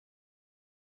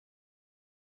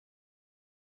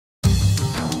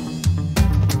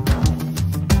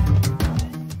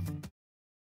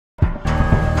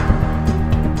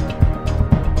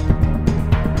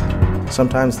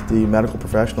Sometimes the medical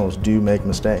professionals do make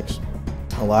mistakes.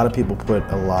 A lot of people put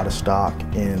a lot of stock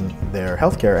in their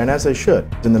healthcare, and as they should.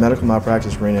 In the medical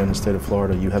malpractice arena in the state of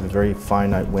Florida, you have a very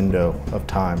finite window of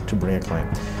time to bring a claim.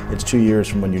 It's 2 years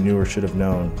from when you knew or should have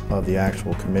known of the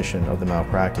actual commission of the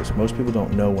malpractice. Most people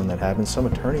don't know when that happens. Some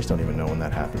attorneys don't even know when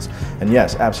that happens. And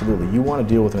yes, absolutely, you want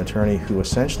to deal with an attorney who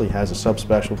essentially has a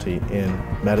subspecialty in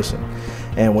medicine.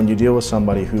 And when you deal with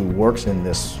somebody who works in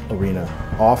this arena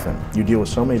often, you deal with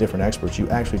so many different experts, you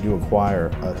actually do acquire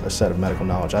a set of medical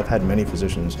knowledge. I've had many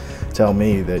physicians tell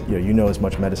me that you know as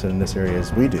much medicine in this area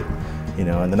as we do.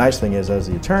 And the nice thing is, as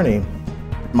the attorney,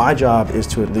 my job is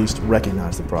to at least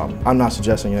recognize the problem. I'm not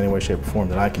suggesting in any way, shape, or form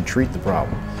that I can treat the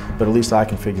problem, but at least I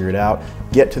can figure it out,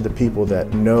 get to the people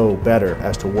that know better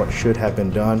as to what should have been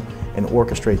done, and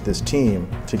orchestrate this team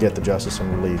to get the justice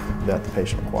and relief that the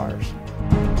patient requires.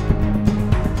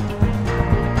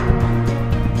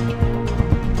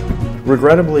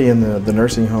 Regrettably, in the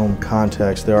nursing home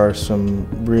context, there are some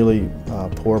really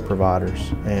poor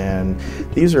providers, and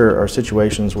these are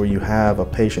situations where you have a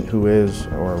patient who is,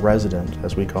 or a resident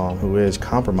as we call them, who is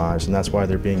compromised, and that's why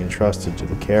they're being entrusted to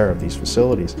the care of these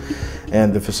facilities.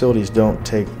 And the facilities don't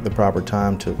take the proper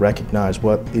time to recognize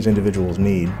what these individuals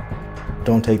need.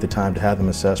 Don't take the time to have them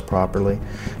assessed properly.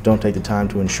 Don't take the time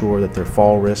to ensure that their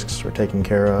fall risks are taken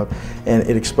care of. And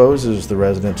it exposes the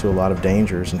resident to a lot of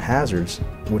dangers and hazards,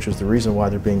 which is the reason why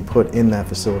they're being put in that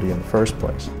facility in the first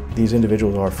place. These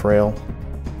individuals are frail,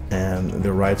 and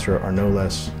their rights are no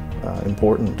less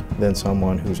important than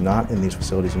someone who's not in these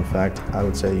facilities. In fact, I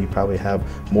would say you probably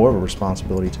have more of a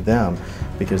responsibility to them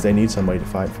because they need somebody to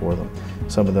fight for them.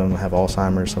 Some of them have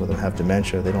Alzheimer's, some of them have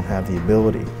dementia. They don't have the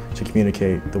ability to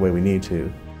communicate the way we need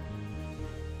to.